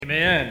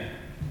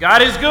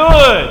God is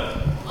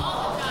good.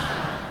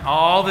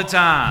 All the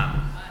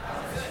time.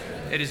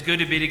 It is good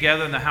to be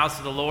together in the house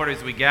of the Lord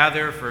as we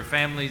gather for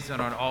families on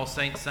All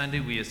Saints Sunday.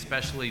 We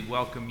especially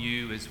welcome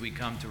you as we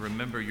come to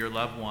remember your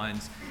loved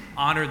ones,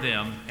 honor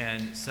them,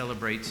 and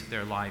celebrate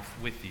their life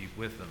with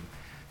them.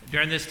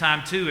 During this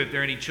time, too, if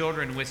there are any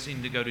children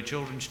wishing to go to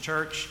children's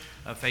church,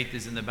 Faith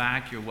is in the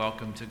back. You're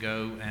welcome to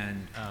go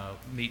and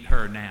meet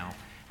her now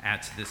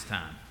at this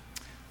time.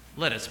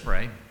 Let us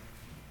pray.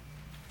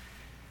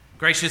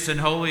 Gracious and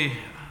holy,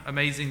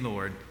 amazing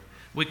Lord,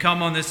 we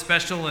come on this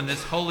special and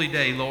this holy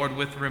day, Lord,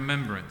 with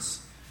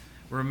remembrance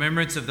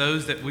of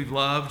those that we've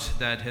loved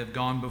that have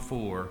gone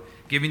before,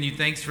 giving you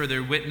thanks for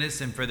their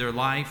witness and for their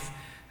life,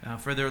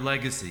 for their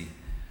legacy.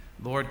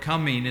 Lord,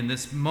 coming in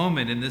this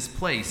moment, in this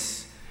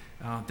place,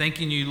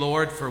 thanking you,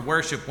 Lord, for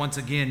worship once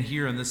again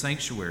here in the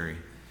sanctuary.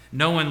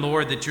 Knowing,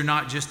 Lord, that you're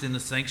not just in the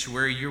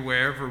sanctuary, you're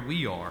wherever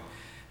we are,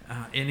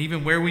 and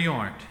even where we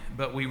aren't.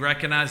 But we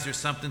recognize there's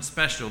something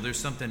special, there's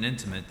something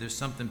intimate, there's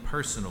something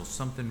personal,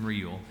 something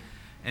real.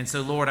 And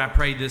so, Lord, I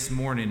pray this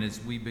morning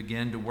as we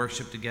begin to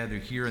worship together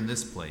here in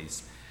this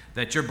place,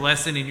 that your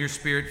blessing and your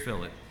Spirit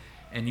fill it,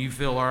 and you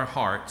fill our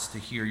hearts to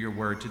hear your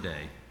word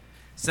today.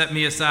 Set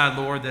me aside,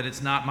 Lord, that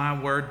it's not my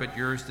word, but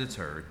yours that's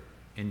heard.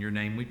 In your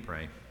name we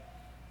pray.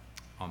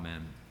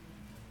 Amen.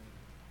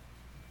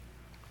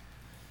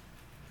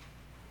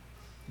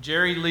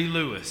 Jerry Lee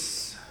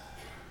Lewis,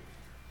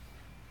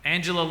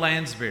 Angela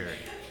Lansbury,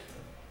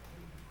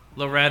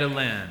 Loretta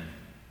Lynn.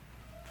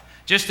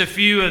 Just a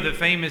few of the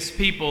famous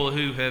people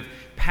who have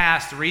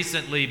passed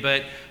recently,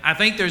 but I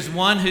think there's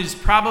one who's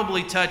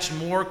probably touched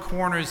more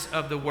corners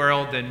of the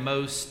world than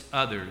most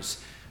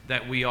others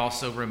that we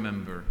also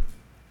remember.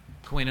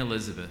 Queen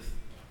Elizabeth,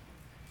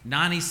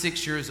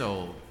 96 years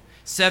old,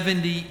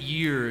 70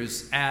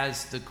 years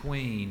as the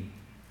Queen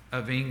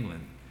of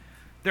England.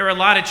 There are a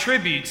lot of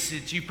tributes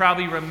that you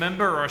probably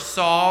remember or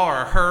saw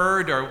or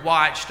heard or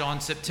watched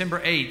on September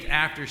 8th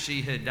after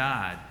she had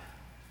died.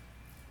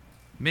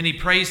 Many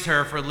praised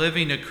her for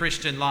living a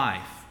Christian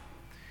life.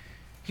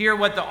 Hear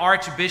what the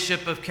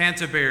Archbishop of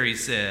Canterbury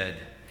said.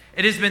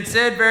 It has been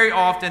said very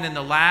often in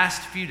the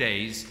last few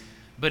days,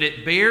 but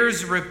it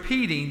bears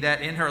repeating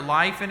that in her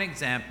life and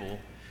example,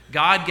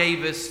 God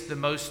gave us the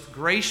most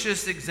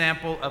gracious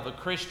example of a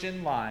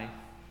Christian life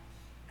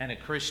and a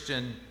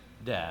Christian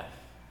death.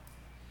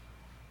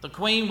 The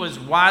Queen was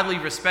widely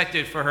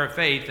respected for her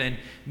faith, and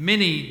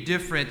many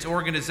different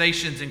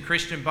organizations and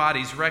Christian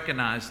bodies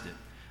recognized it.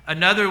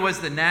 Another was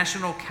the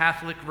National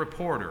Catholic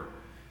Reporter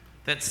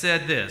that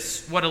said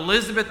this: what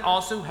Elizabeth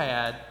also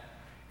had,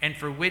 and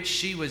for which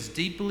she was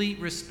deeply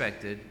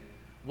respected,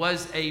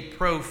 was a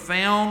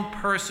profound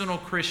personal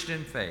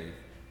Christian faith,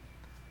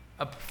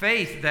 a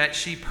faith that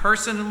she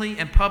personally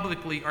and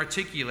publicly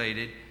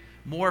articulated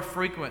more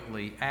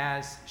frequently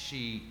as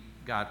she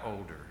got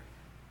older.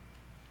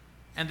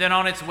 And then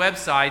on its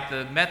website,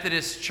 the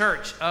Methodist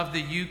Church of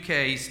the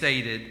UK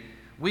stated,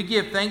 "We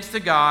give thanks to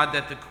God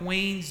that the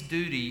Queen's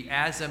duty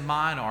as a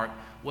monarch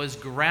was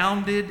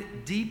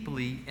grounded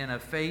deeply in a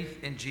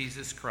faith in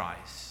Jesus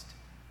Christ,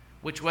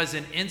 which was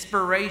an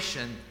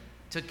inspiration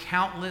to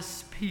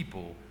countless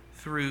people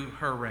through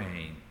her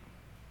reign."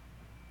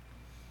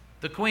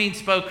 The Queen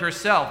spoke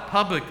herself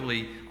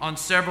publicly on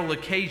several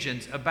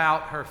occasions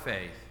about her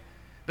faith,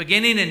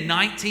 beginning in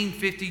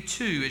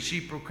 1952 as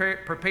she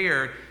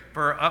prepared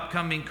for her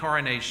upcoming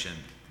coronation.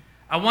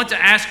 "I want to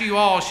ask you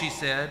all," she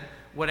said,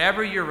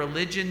 "whatever your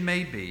religion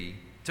may be,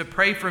 to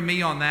pray for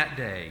me on that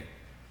day,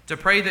 to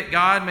pray that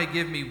God may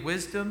give me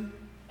wisdom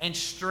and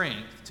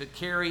strength to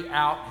carry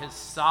out his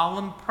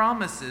solemn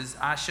promises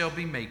I shall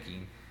be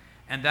making,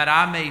 and that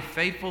I may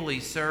faithfully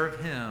serve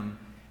him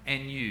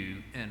and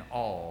you in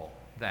all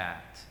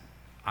that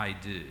I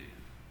do."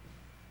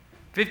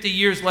 50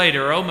 years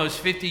later, or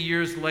almost 50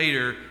 years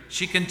later,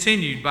 she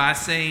continued by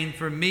saying,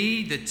 "For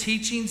me, the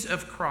teachings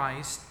of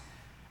Christ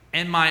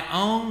and my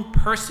own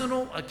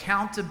personal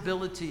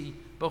accountability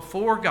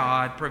before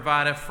God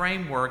provide a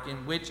framework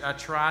in which I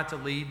try to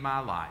lead my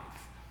life.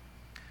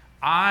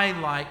 I,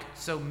 like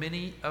so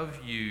many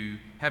of you,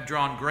 have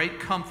drawn great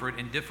comfort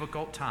in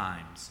difficult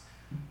times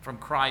from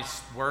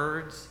Christ's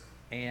words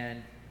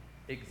and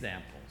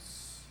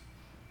examples."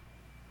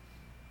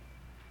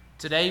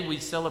 Today we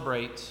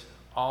celebrate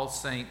All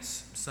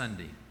Saints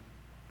Sunday,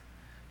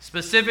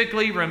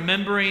 specifically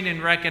remembering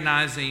and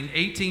recognizing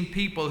 18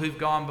 people who've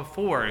gone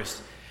before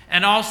us,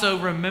 and also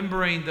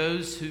remembering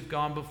those who've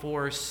gone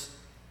before us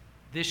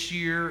this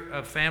year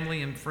of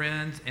family and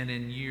friends and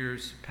in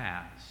years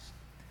past.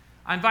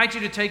 I invite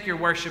you to take your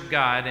worship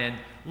guide and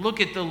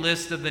look at the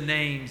list of the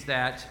names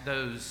that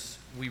those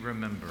we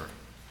remember.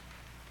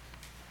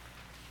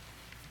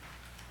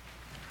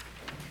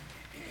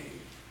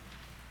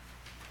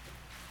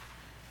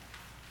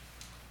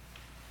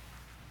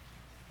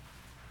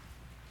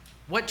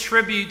 What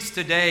tributes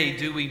today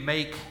do we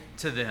make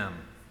to them?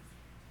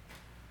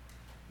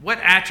 What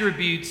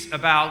attributes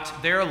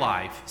about their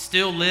life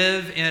still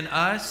live in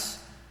us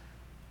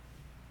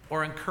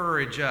or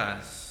encourage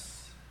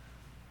us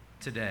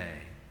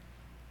today?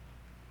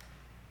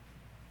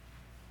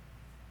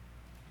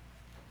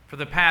 For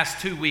the past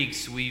 2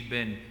 weeks, we've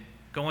been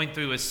going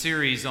through a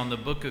series on the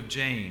book of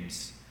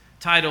James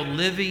titled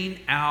Living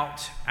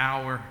Out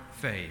Our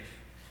Faith,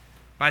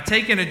 by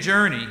taking a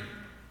journey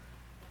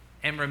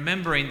and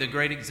remembering the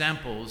great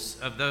examples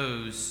of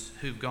those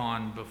who've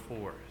gone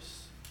before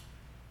us.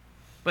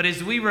 But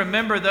as we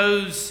remember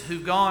those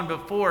who've gone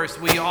before us,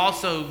 we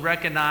also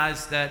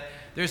recognize that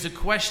there's a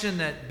question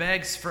that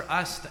begs for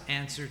us to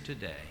answer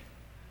today.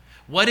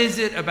 What is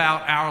it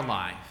about our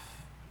life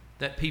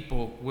that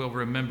people will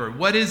remember?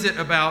 What is it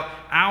about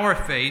our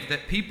faith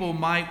that people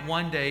might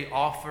one day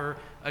offer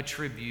a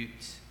tribute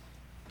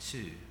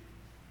to?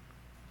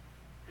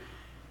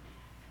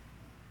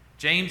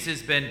 James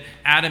has been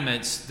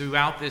adamant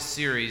throughout this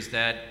series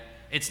that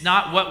it's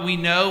not what we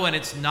know and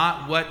it's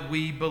not what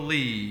we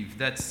believe.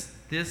 This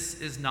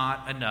is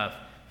not enough.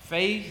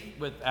 Faith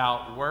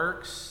without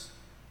works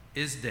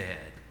is dead.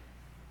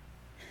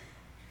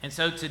 And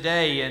so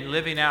today, in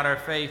living out our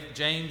faith,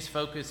 James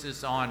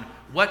focuses on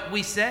what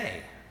we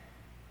say.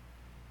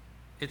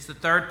 It's the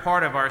third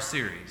part of our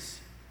series.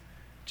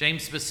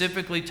 James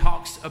specifically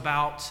talks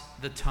about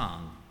the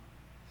tongue.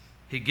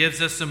 He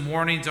gives us some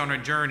warnings on our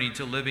journey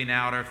to living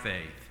out our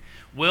faith.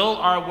 Will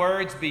our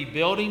words be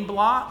building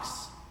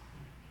blocks,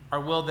 or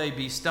will they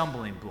be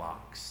stumbling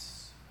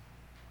blocks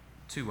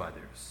to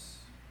others?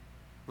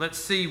 Let's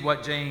see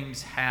what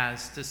James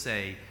has to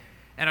say.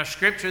 And our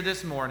scripture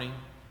this morning,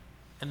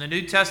 in the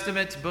New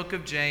Testament's book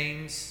of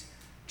James,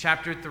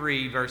 chapter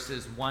 3,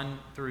 verses 1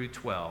 through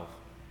 12.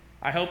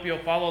 I hope you'll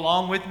follow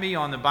along with me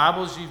on the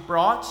Bibles you've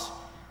brought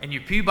and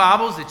your pew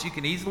Bibles that you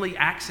can easily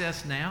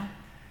access now,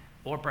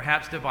 or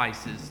perhaps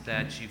devices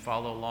that you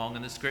follow along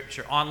in the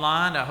scripture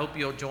online. I hope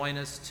you'll join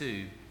us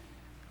too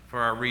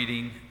for our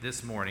reading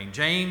this morning.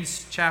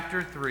 James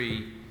chapter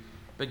 3,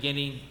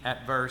 beginning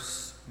at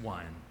verse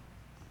 1.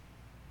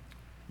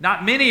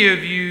 Not many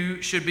of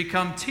you should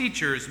become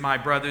teachers, my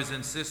brothers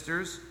and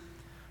sisters,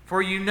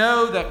 for you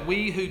know that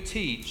we who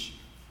teach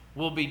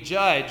will be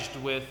judged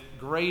with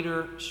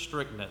greater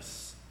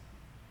strictness.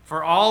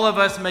 For all of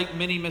us make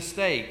many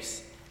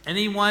mistakes.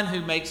 Anyone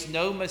who makes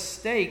no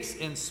mistakes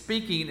in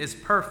speaking is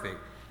perfect,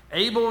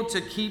 able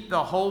to keep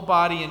the whole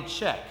body in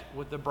check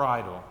with the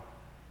bridle.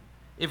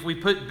 If we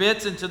put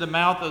bits into the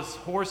mouth of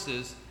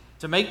horses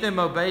to make them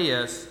obey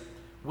us,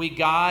 we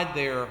guide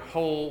their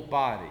whole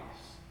bodies.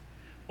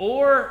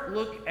 Or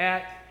look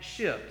at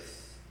ships.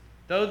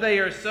 Though they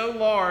are so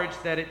large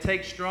that it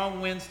takes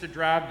strong winds to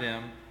drive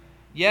them,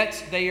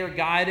 yet they are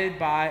guided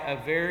by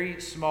a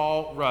very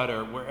small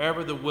rudder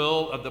wherever the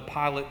will of the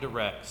pilot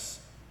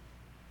directs.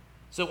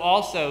 So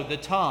also the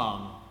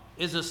tongue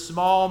is a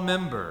small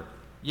member,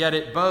 yet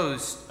it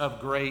boasts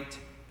of great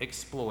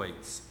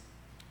exploits.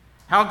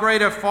 How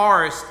great a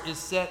forest is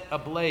set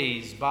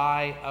ablaze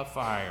by a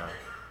fire,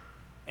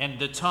 and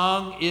the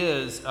tongue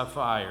is a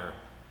fire.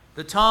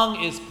 The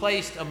tongue is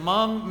placed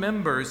among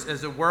members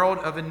as a world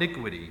of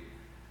iniquity.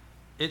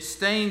 It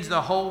stains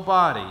the whole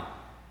body,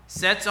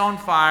 sets on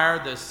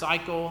fire the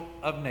cycle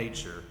of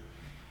nature,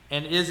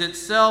 and is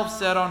itself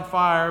set on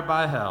fire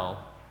by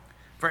hell.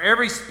 For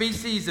every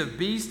species of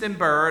beast and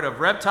bird, of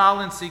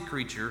reptile and sea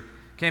creature,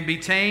 can be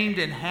tamed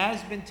and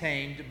has been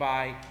tamed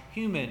by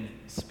human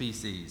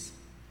species.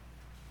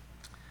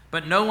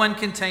 But no one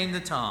can tame the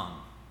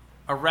tongue,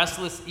 a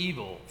restless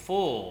evil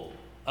full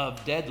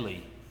of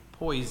deadly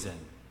poison.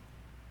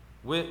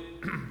 With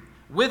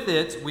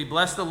it we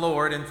bless the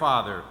Lord and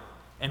Father,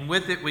 and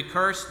with it we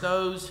curse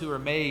those who are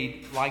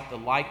made like the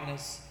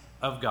likeness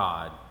of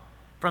God.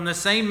 From the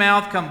same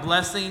mouth come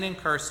blessing and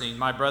cursing.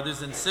 My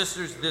brothers and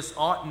sisters, this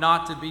ought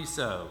not to be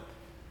so.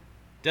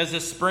 Does a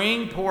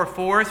spring pour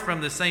forth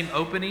from the same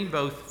opening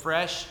both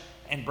fresh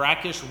and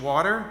brackish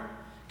water?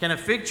 Can a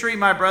fig tree,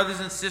 my brothers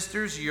and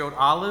sisters, yield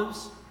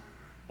olives,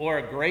 or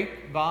a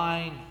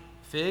grapevine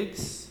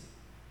figs?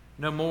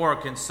 No more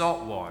can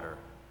salt water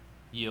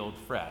yield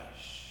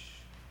fresh.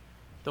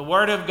 The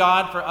word of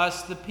God for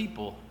us, the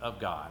people of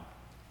God.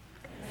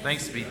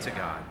 Thanks be to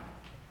God.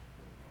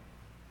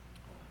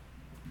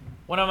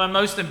 One of my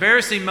most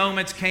embarrassing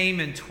moments came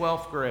in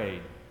 12th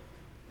grade.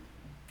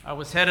 I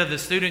was head of the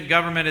student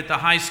government at the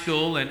high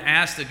school and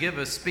asked to give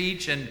a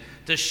speech and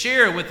to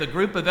share with a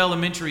group of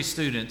elementary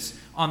students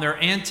on their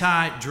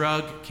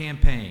anti-drug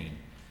campaign.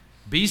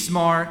 Be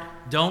smart,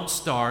 don't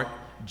start,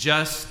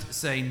 just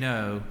say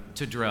no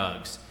to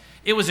drugs.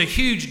 It was a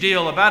huge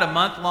deal, about a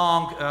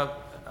month-long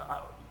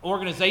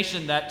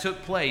organization that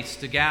took place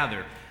to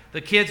gather.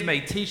 The kids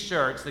made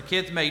t-shirts, the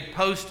kids made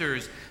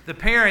posters, the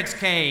parents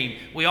came,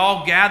 we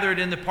all gathered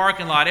in the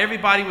parking lot,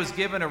 everybody was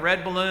given a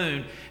red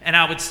balloon, and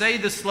I would say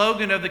the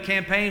slogan of the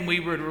campaign,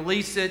 we would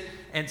release it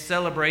and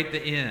celebrate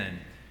the end.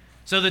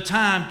 So the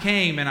time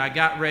came and I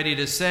got ready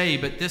to say,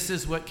 but this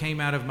is what came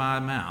out of my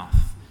mouth.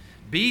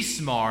 Be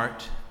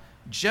smart,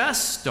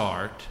 just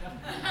start,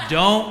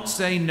 don't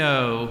say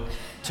no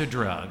to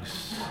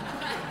drugs.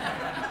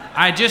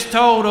 I just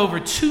told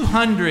over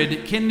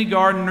 200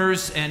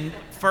 kindergartners and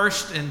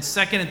first and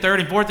second and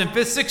third and fourth and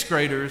fifth, sixth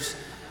graders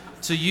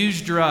to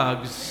use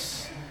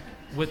drugs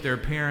with their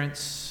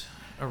parents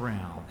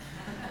around.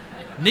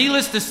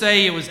 Needless to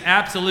say, it was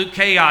absolute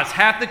chaos.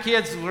 Half the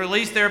kids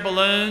released their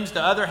balloons,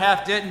 the other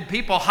half didn't.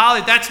 People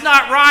hollered, "That's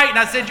not right!" And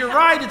I said, "You're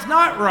right, it's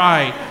not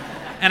right."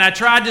 And I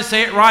tried to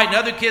say it right, and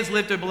other kids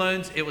lifted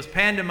balloons. It was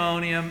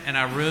pandemonium, and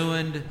I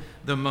ruined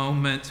the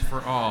moment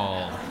for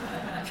all.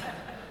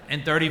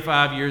 And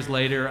 35 years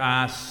later,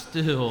 I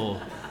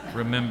still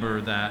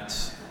remember that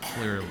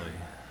clearly.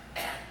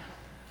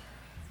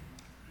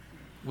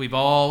 We've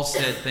all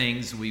said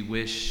things we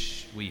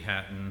wish we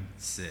hadn't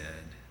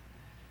said.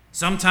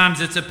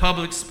 Sometimes it's a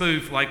public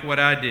spoof like what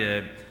I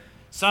did.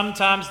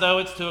 Sometimes, though,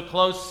 it's to a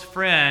close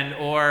friend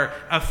or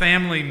a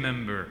family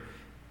member.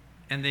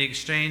 And the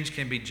exchange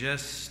can be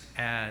just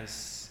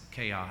as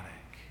chaotic.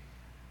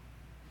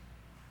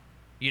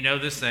 You know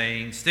the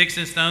saying, "Sticks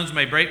and stones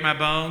may break my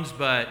bones,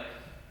 but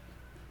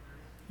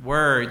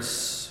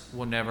words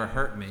will never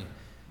hurt me."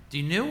 Do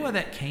you know where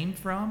that came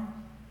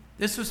from?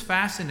 This was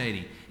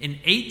fascinating. In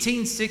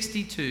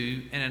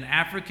 1862, in an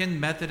African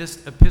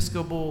Methodist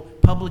Episcopal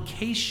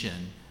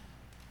publication,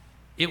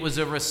 it was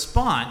a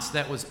response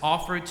that was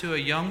offered to a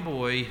young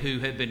boy who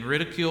had been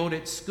ridiculed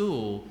at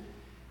school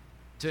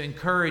to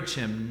encourage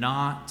him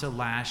not to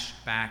lash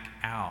back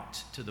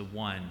out to the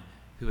one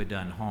who had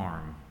done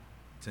harm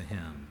to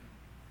him.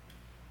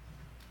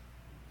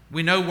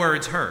 We know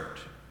words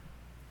hurt.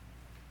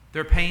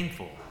 They're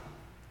painful.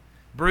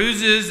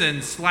 Bruises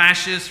and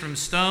slashes from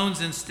stones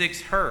and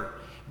sticks hurt.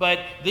 But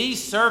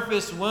these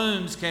surface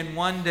wounds can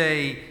one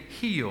day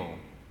heal.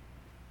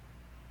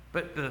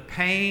 But the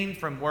pain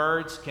from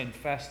words can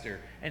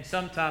fester and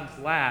sometimes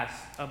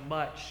last a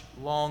much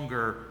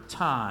longer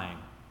time.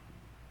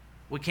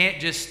 We can't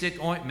just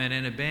stick ointment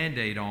and a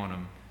Band-Aid on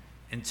them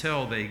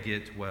until they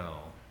get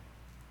well.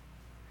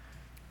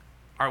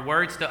 Our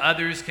words to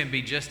others can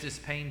be just as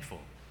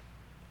painful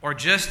or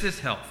just as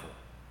helpful.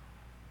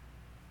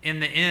 In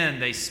the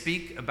end, they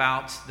speak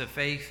about the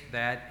faith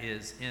that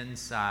is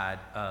inside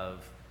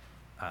of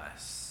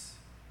us.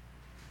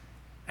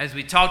 As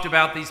we talked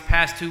about these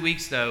past 2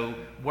 weeks, though,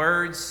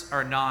 words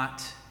are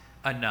not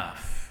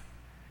enough.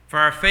 For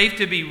our faith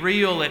to be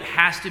real, it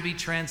has to be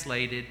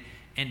translated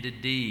into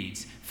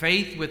deeds.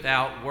 Faith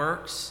without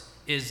works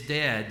is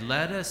dead.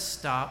 Let us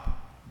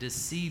stop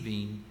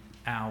deceiving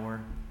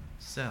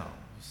ourselves.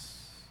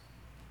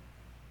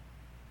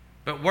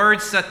 But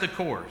words set the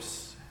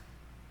course.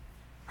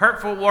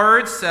 Hurtful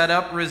words set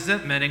up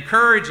resentment.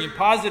 Encouraging,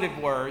 positive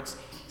words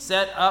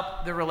set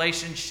up the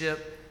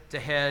relationship to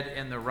head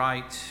in the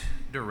right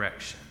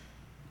direction.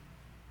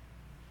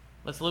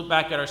 Let's look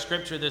back at our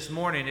scripture this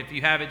morning, if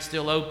you have it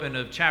still open,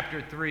 of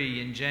chapter 3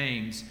 in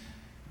James,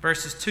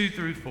 verses 2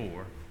 through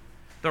 4.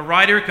 The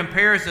writer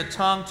compares the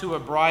tongue to a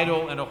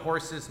bridle in a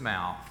horse's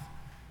mouth.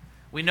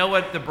 We know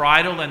what the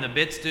bridle and the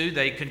bits do.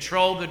 They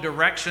control the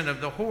direction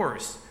of the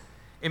horse.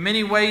 In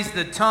many ways,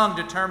 the tongue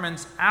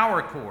determines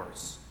our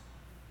course.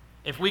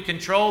 If we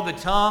control the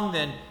tongue,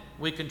 then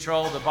we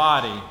control the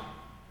body.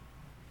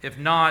 If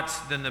not,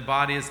 then the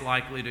body is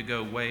likely to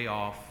go way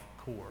off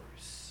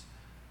course.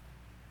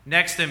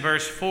 Next, in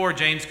verse 4,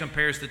 James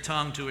compares the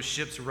tongue to a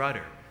ship's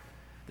rudder.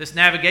 This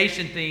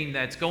navigation theme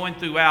that's going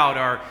throughout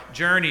our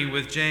journey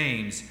with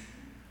James.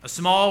 A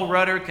small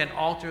rudder can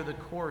alter the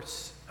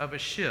course of a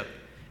ship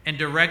and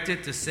direct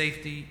it to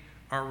safety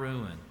or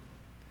ruin.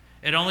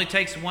 It only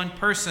takes one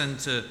person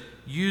to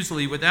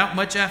usually, without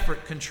much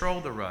effort, control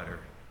the rudder.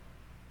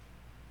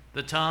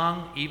 The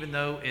tongue, even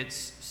though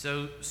it's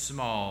so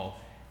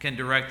small, can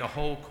direct the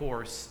whole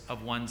course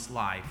of one's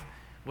life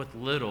with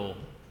little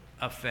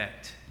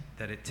effect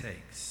that it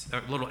takes,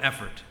 or little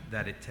effort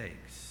that it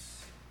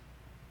takes.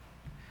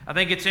 I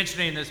think it's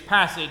interesting in this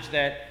passage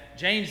that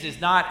James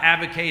is not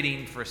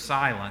advocating for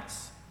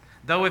silence.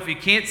 Though if you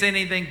can't say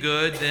anything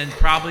good, then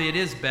probably it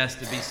is best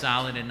to be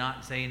silent and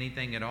not say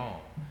anything at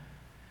all.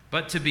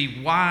 But to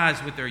be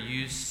wise with their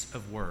use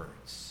of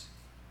words.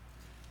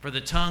 For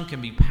the tongue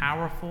can be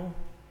powerful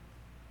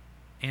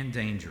and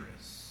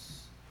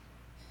dangerous.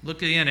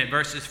 Look again at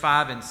verses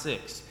 5 and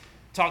 6. It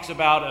talks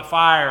about a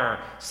fire,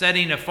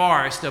 setting a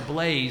forest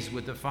ablaze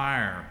with the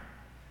fire.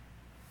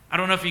 I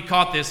don't know if you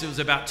caught this. It was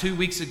about 2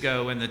 weeks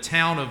ago in the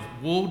town of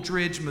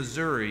Wooldridge,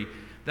 Missouri,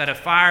 that a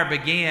fire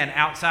began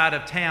outside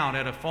of town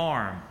at a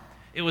farm.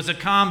 It was a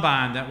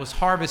combine that was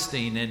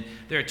harvesting, and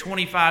there are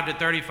 25 to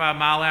 35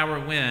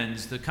 mile-an-hour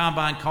winds. The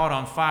combine caught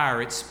on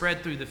fire. It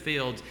spread through the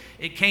fields.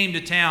 It came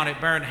to town.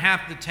 It burned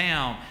half the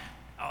town.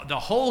 The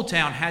whole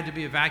town had to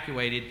be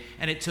evacuated,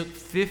 and it took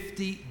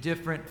 50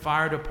 different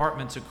fire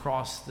departments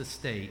across the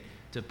state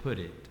to put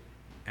it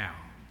out.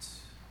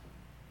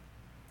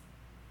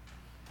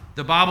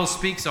 The Bible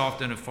speaks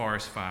often of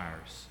forest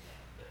fires.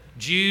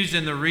 Jews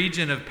in the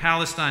region of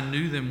Palestine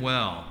knew them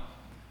well.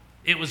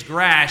 It was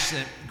grass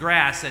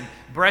and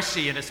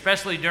brushy, and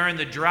especially during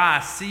the dry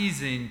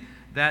season,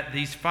 that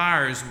these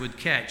fires would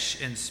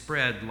catch and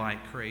spread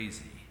like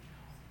crazy.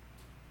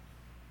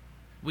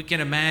 We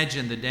can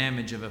imagine the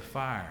damage of a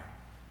fire,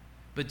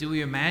 but do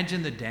we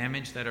imagine the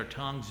damage that our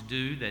tongues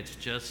do that's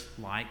just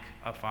like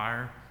a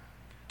fire?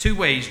 2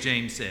 ways,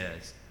 James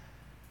says.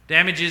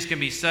 Damages can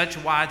be such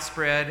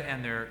widespread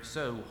and they're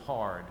so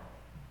hard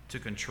to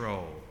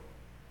control.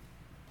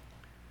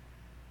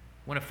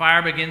 When a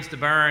fire begins to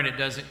burn, it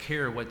doesn't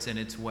care what's in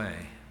its way.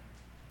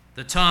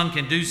 The tongue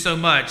can do so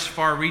much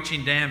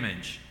far-reaching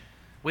damage.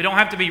 We don't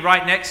have to be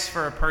right next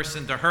for a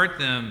person to hurt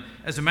them.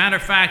 As a matter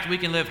of fact, we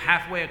can live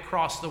halfway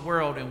across the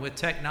world and with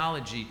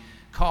technology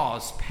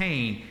cause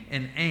pain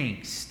and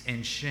angst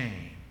and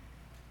shame.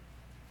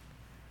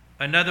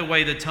 Another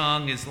way the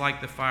tongue is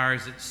like the fire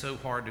is it's so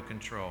hard to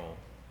control.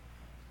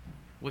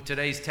 With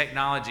today's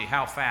technology,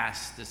 how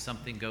fast does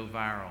something go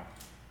viral?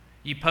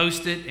 You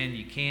post it and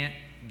you can't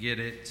get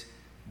it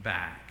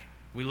back.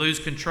 We lose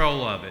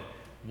control of it.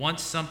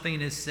 Once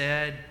something is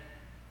said,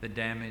 the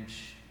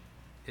damage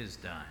is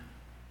done.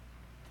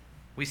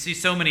 We see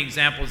so many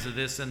examples of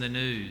this in the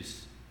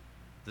news.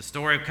 The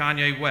story of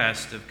Kanye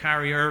West, of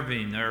Kyrie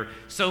Irving, there are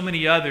so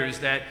many others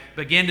that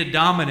begin to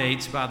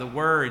dominate by the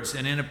words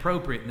and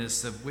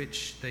inappropriateness of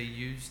which they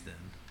use them.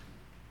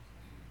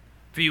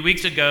 A few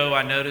weeks ago,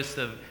 I noticed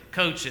a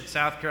coach at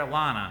South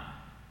Carolina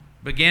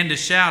began to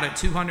shout at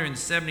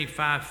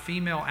 275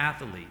 female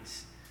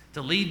athletes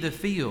to lead the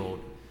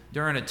field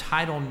during a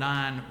Title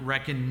IX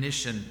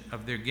recognition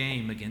of their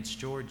game against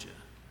Georgia.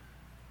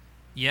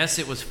 Yes,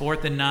 it was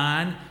 4th and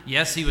 9.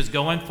 Yes, he was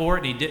going for it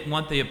and he didn't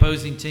want the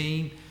opposing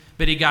team,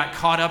 but he got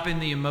caught up in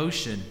the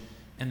emotion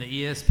and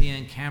the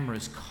ESPN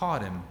cameras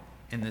caught him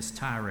in this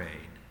tirade.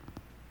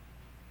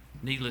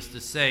 Needless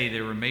to say,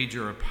 there were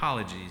major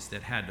apologies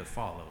that had to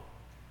follow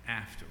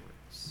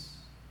afterwards.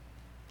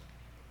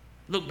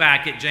 Look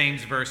back at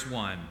James verse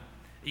 1.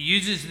 It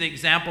uses the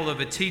example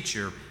of a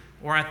teacher,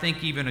 or I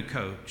think even a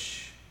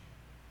coach.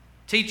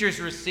 Teachers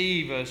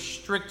receive a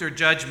stricter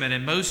judgment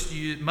and must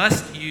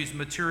use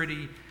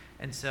maturity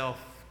and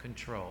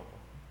self-control.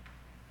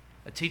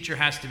 A teacher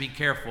has to be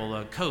careful.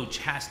 A coach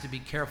has to be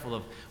careful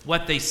of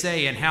what they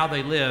say and how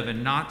they live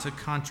and not to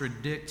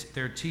contradict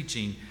their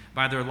teaching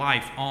by their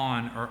life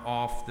on or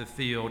off the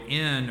field,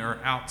 in or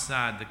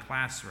outside the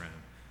classroom.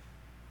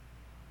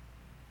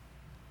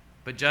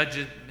 But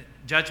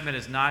judgment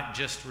is not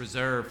just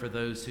reserved for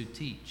those who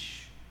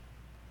teach,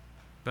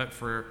 but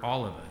for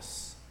all of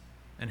us,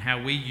 and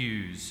how we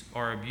use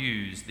or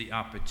abuse the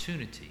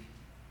opportunity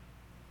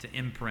to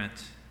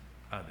imprint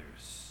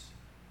others.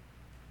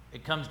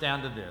 It comes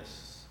down to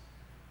this,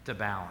 to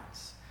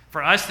balance.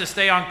 For us to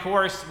stay on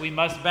course, we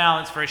must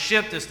balance. For a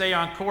ship to stay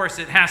on course,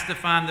 it has to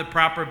find the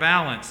proper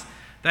balance.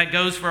 That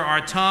goes for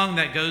our tongue,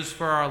 that goes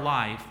for our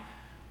life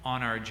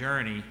on our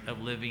journey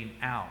of living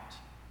out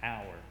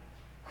our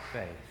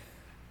faith.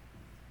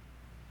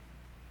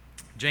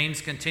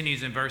 James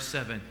continues in verse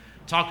 7,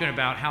 talking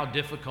about how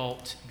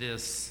difficult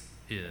this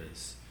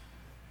is.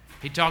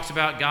 He talks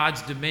about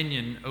God's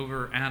dominion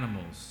over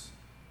animals,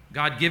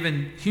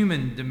 God-given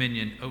human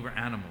dominion over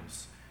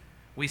animals.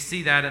 We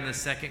see that in the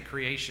second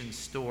creation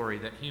story,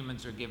 that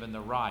humans are given the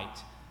right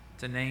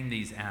to name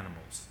these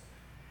animals.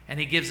 And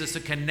he gives us a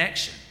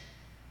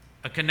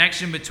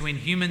connection between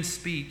human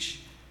speech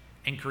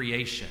and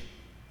creation.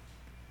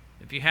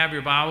 If you have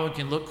your Bible, you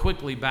can look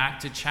quickly back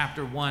to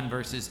chapter 1,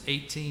 verses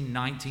 18,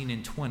 19,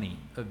 and 20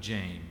 of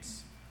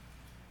James.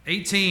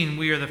 18,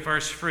 we are the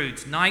first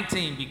fruits.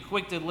 19, be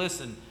quick to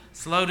listen,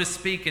 slow to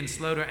speak, and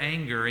slow to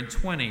anger. And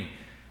 20,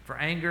 for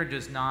anger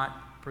does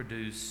not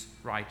produce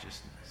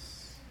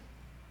righteousness.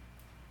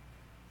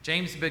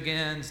 James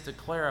begins to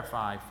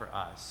clarify for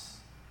us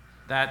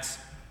that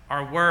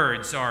our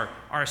words,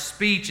 our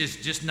speech is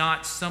just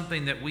not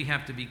something that we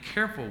have to be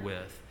careful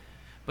with,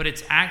 but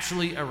it's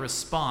actually a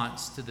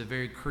response to the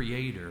very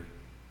Creator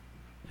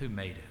who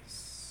made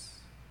us.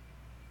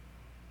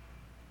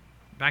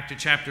 Back to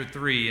chapter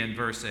 3 and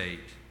verse 8.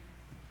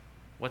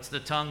 What's the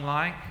tongue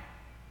like?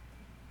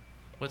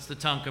 What's the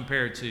tongue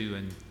compared to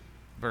in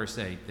verse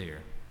 8 there?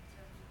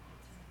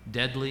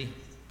 Deadly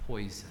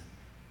poison.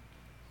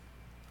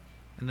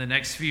 In the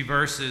next few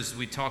verses,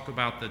 we talk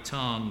about the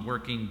tongue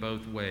working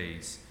both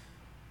ways.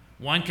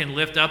 One can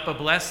lift up a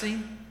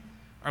blessing,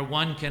 or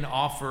one can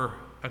offer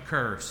a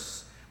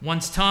curse.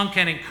 One's tongue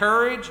can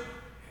encourage,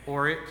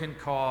 or it can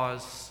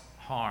cause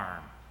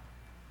harm.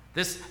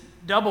 This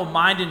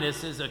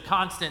double-mindedness is a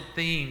constant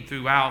theme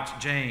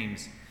throughout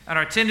James. And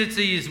our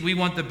tendency is we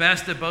want the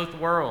best of both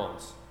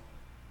worlds.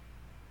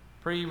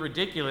 Pretty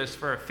ridiculous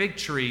for a fig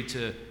tree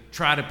to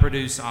try to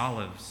produce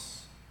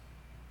olives.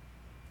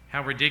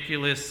 How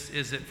ridiculous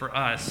is it for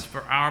us,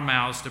 for our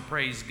mouths to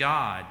praise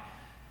God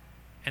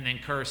and then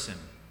curse Him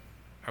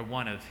or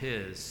one of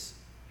His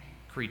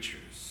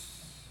creatures.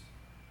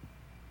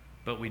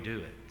 But we do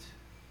it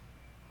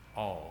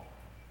all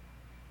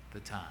the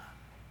time.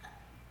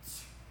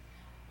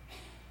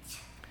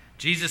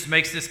 Jesus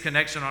makes this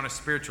connection on a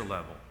spiritual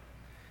level.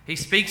 He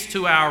speaks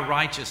to our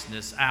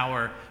righteousness,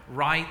 our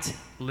right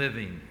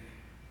living,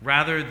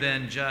 rather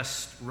than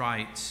just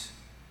right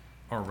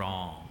or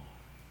wrong.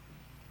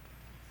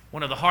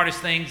 One of the hardest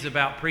things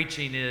about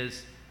preaching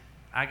is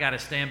I got to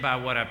stand by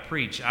what I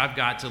preach. I've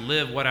got to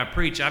live what I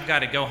preach. I've got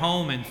to go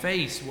home and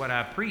face what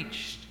I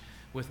preached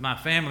with my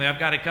family. I've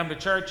got to come to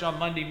church on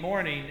Monday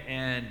morning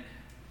and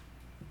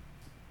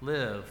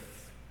live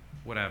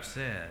what I've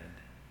said.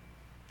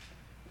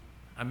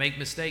 I make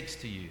mistakes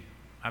to you.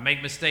 I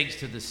make mistakes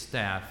to the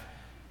staff.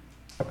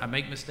 I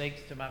make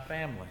mistakes to my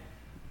family.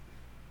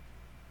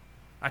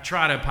 I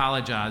try to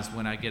apologize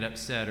when I get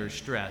upset or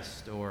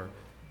stressed or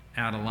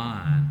out of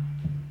line.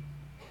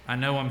 I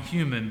know I'm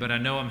human, but I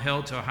know I'm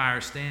held to a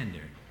higher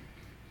standard.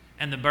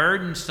 And the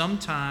burden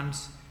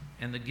sometimes,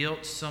 and the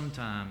guilt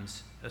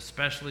sometimes,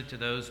 especially to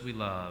those we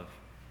love,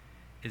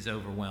 is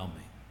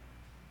overwhelming.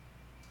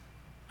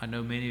 I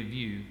know many of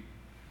you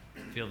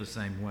feel the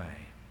same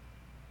way.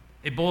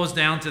 It boils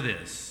down to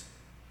this: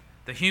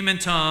 the human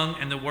tongue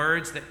and the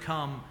words that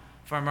come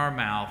from our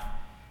mouth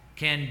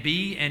can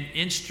be an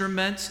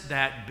instrument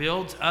that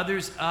builds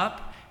others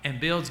up and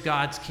builds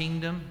God's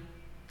kingdom,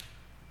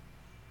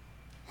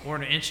 or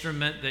an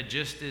instrument that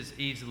just as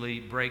easily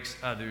breaks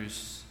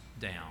others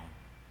down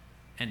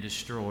and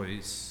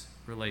destroys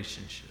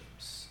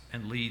relationships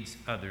and leads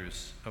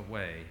others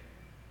away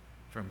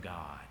from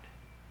God.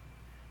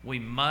 We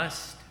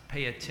must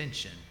pay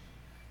attention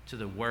to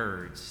the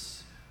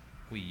words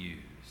we use.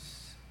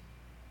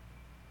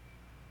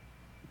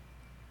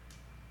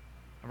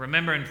 I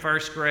remember in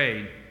first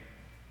grade,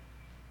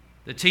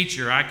 the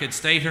teacher, I could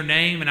state her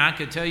name and I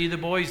could tell you the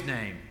boy's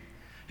name,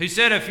 who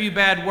said a few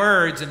bad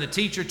words, and the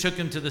teacher took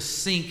him to the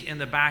sink in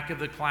the back of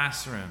the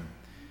classroom.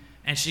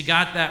 And she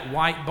got that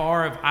white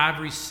bar of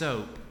ivory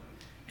soap,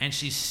 and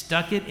she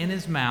stuck it in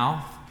his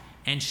mouth,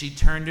 and she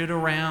turned it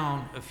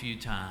around a few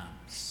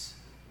times.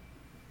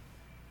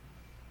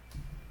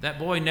 That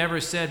boy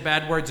never said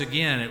bad words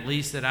again, at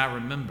least that I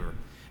remember.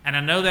 And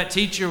I know that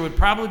teacher would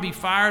probably be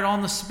fired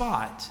on the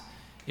spot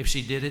if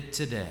she did it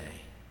today.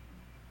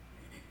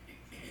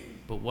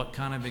 But what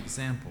kind of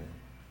example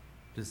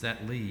does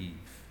that leave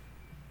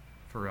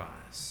for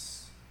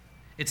us?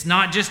 It's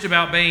not just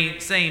about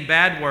saying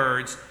bad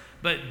words,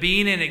 but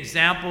being an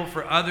example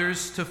for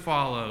others to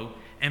follow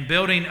and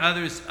building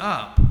others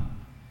up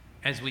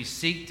as we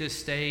seek to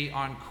stay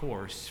on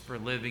course for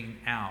living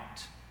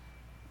out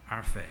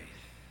our faith.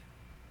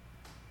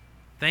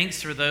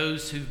 Thanks for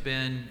those who've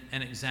been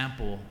an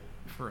example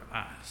for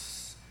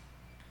us.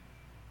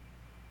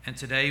 And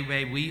today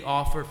may we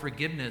offer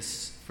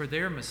forgiveness for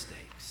their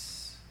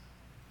mistakes,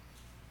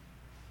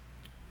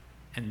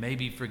 and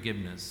maybe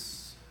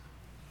forgiveness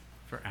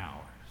for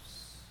ours.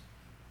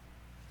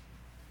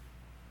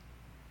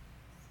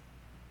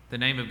 In the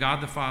name of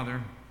God the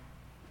Father,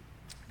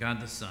 God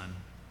the Son,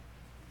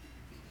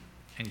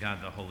 and God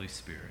the Holy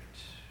Spirit.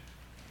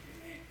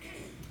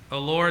 O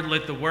Lord,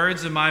 let the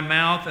words of my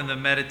mouth and the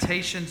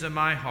meditations of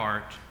my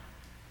heart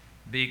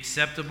be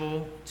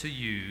acceptable to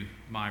you,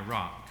 my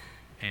rock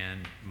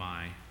and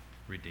my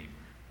Redeemer.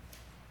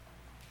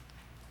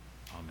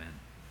 Amen.